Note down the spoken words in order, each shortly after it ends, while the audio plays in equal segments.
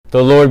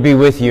The Lord be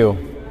with you.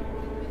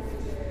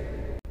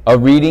 A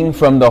reading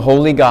from the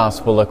Holy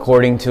Gospel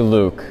according to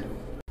Luke.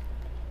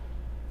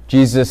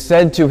 Jesus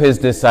said to his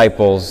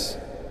disciples,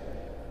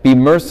 "Be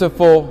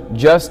merciful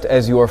just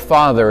as your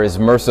Father is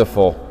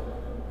merciful.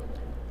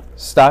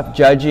 Stop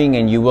judging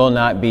and you will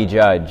not be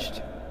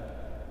judged.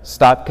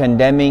 Stop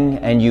condemning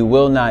and you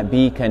will not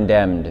be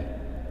condemned.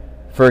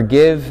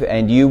 Forgive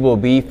and you will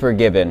be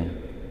forgiven.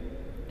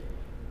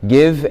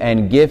 Give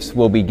and gifts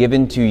will be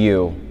given to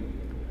you.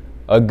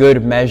 A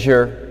good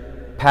measure,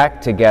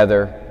 packed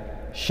together,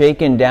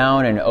 shaken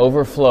down and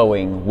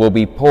overflowing, will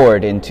be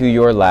poured into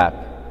your lap.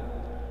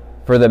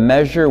 For the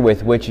measure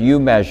with which you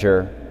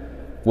measure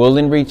will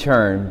in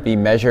return be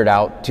measured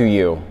out to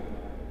you."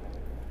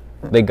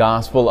 The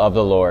Gospel of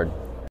the Lord.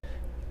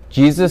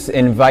 Jesus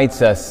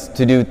invites us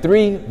to do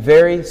three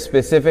very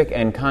specific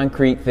and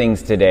concrete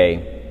things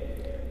today.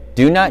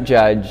 Do not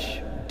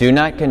judge, do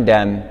not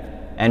condemn,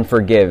 and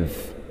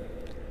forgive.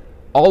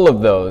 All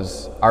of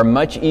those are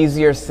much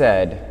easier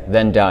said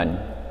than done.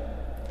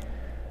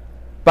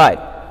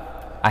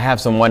 But I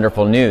have some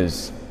wonderful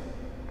news.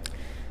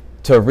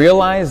 To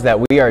realize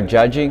that we are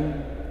judging,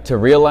 to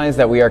realize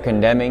that we are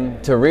condemning,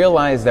 to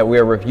realize that we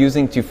are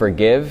refusing to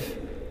forgive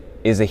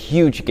is a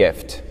huge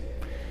gift.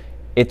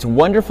 It's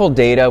wonderful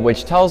data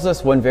which tells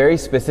us one very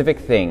specific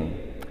thing.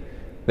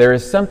 There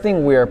is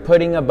something we are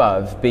putting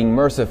above being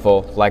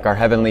merciful like our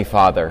Heavenly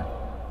Father.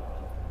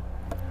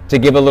 To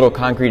give a little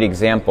concrete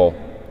example,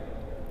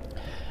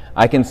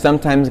 I can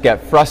sometimes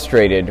get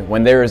frustrated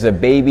when there is a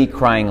baby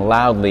crying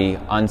loudly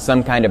on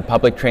some kind of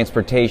public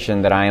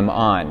transportation that I am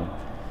on.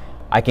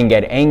 I can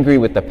get angry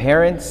with the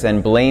parents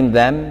and blame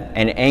them,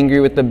 and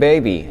angry with the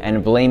baby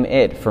and blame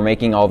it for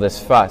making all this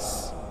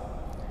fuss,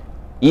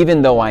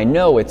 even though I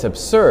know it's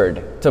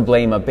absurd to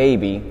blame a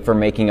baby for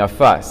making a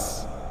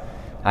fuss.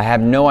 I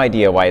have no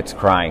idea why it's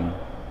crying.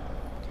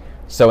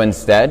 So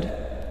instead,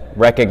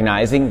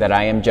 recognizing that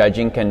I am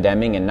judging,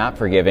 condemning, and not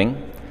forgiving,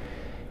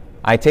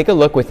 I take a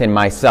look within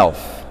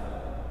myself,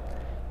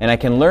 and I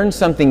can learn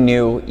something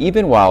new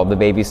even while the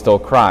baby still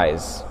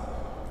cries.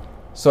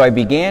 So I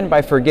began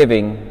by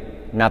forgiving,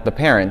 not the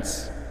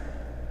parents,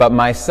 but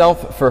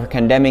myself for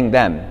condemning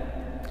them.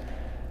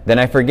 Then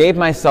I forgave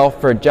myself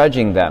for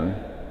judging them.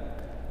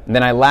 And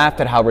then I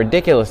laughed at how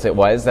ridiculous it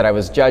was that I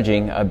was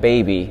judging a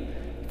baby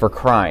for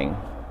crying.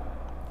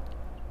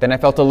 Then I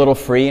felt a little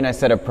free and I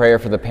said a prayer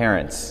for the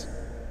parents.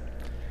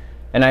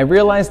 And I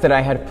realized that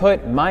I had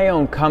put my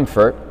own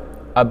comfort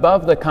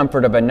above the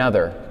comfort of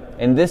another,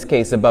 in this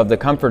case above the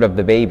comfort of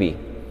the baby.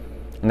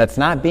 And that's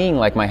not being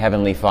like my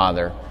Heavenly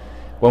Father.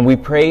 When we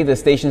pray the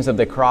Stations of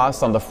the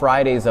Cross on the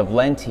Fridays of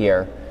Lent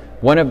here,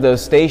 one of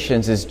those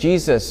stations is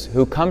Jesus,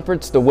 who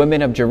comforts the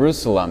women of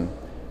Jerusalem,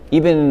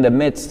 even in the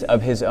midst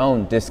of his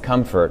own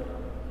discomfort.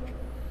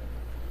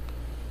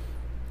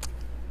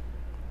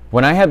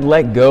 When I had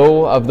let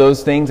go of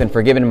those things and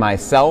forgiven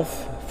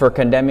myself for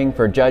condemning,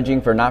 for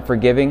judging, for not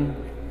forgiving,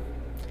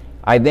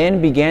 I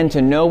then began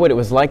to know what it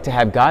was like to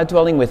have God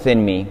dwelling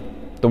within me.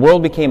 The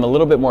world became a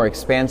little bit more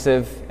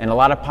expansive, and a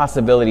lot of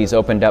possibilities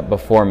opened up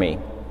before me.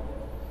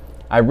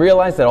 I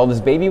realized that all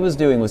this baby was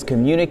doing was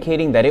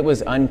communicating that it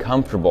was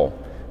uncomfortable.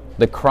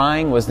 The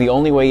crying was the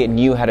only way it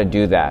knew how to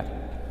do that.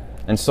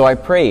 And so I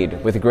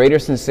prayed with greater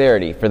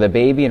sincerity for the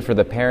baby and for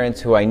the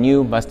parents who I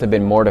knew must have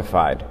been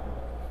mortified.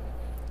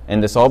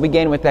 And this all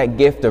began with that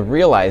gift of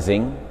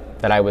realizing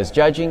that I was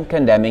judging,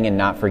 condemning, and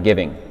not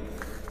forgiving.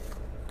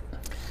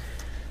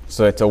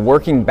 So it's a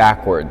working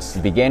backwards.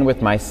 It began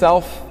with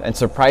myself and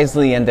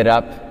surprisingly ended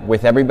up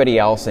with everybody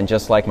else, and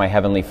just like my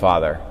Heavenly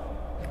Father.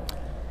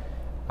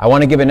 I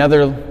want to give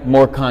another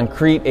more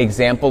concrete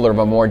example of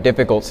a more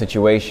difficult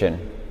situation.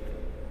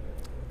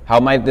 How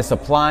might this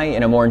apply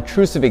in a more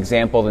intrusive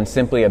example than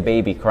simply a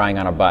baby crying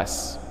on a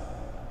bus?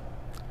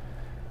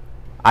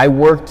 I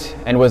worked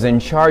and was in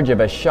charge of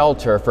a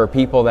shelter for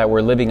people that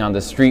were living on the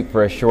street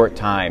for a short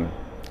time.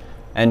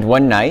 And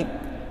one night,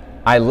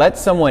 I let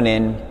someone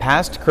in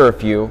past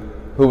curfew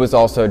who was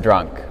also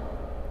drunk.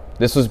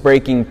 This was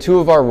breaking two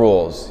of our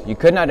rules. You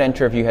could not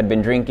enter if you had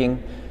been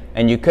drinking,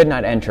 and you could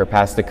not enter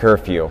past the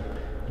curfew.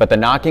 But the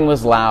knocking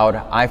was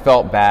loud, I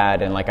felt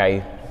bad, and like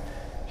I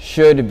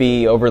should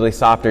be overly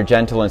soft or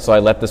gentle, and so I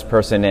let this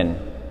person in.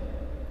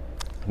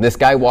 This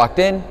guy walked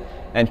in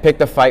and picked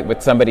a fight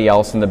with somebody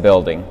else in the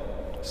building.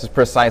 This is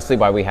precisely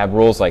why we have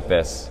rules like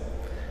this.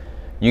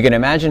 You can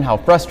imagine how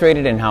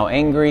frustrated and how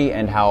angry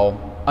and how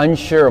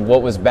unsure of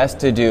what was best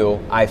to do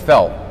I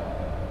felt.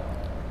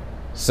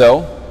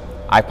 So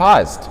I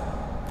paused.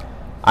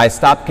 I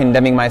stopped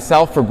condemning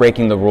myself for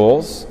breaking the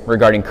rules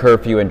regarding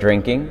curfew and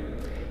drinking.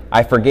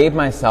 I forgave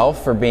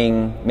myself for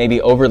being maybe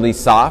overly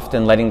soft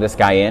and letting this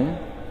guy in,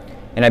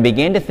 and I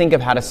began to think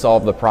of how to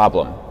solve the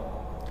problem.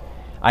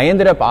 I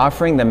ended up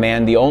offering the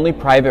man the only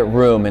private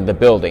room in the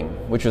building,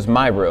 which was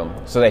my room,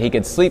 so that he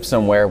could sleep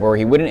somewhere where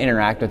he wouldn't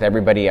interact with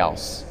everybody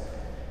else.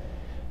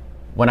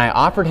 When I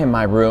offered him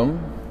my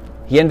room,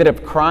 he ended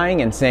up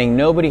crying and saying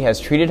nobody has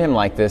treated him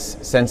like this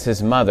since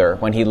his mother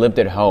when he lived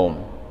at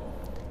home.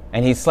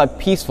 And he slept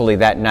peacefully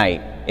that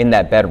night in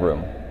that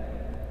bedroom.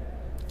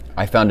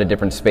 I found a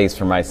different space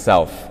for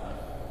myself.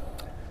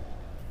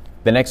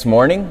 The next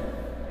morning,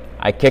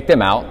 I kicked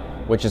him out,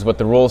 which is what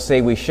the rules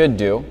say we should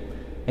do,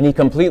 and he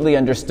completely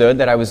understood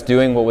that I was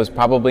doing what was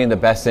probably in the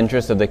best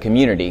interest of the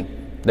community.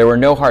 There were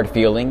no hard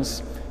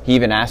feelings. He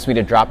even asked me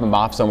to drop him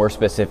off somewhere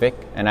specific,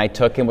 and I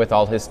took him with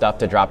all his stuff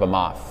to drop him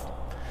off.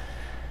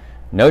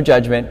 No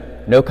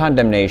judgment, no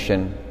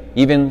condemnation,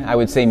 even, I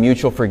would say,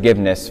 mutual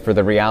forgiveness for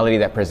the reality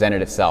that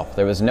presented itself.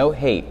 There was no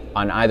hate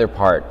on either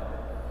part.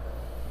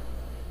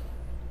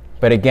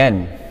 But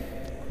again,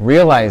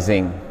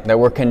 realizing that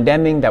we're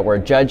condemning, that we're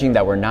judging,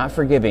 that we're not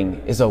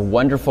forgiving is a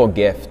wonderful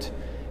gift.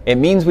 It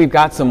means we've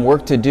got some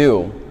work to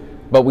do,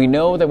 but we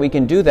know that we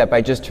can do that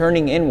by just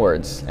turning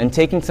inwards and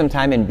taking some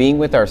time and being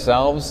with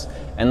ourselves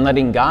and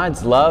letting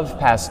God's love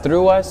pass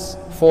through us,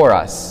 for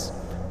us,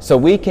 so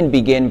we can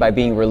begin by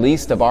being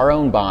released of our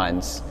own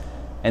bonds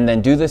and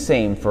then do the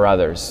same for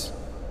others.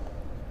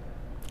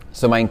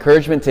 So my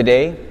encouragement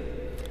today,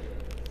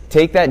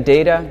 take that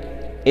data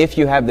if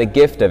you have the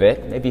gift of it,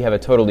 if you have a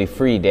totally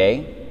free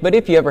day, but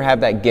if you ever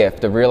have that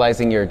gift of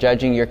realizing you're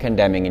judging, you're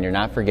condemning, and you're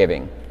not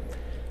forgiving,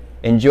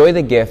 enjoy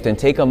the gift and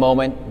take a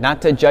moment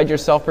not to judge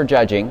yourself for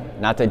judging,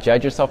 not to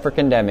judge yourself for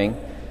condemning,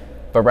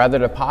 but rather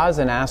to pause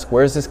and ask,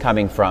 where is this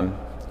coming from?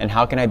 And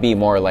how can I be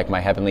more like my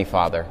Heavenly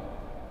Father?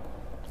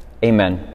 Amen.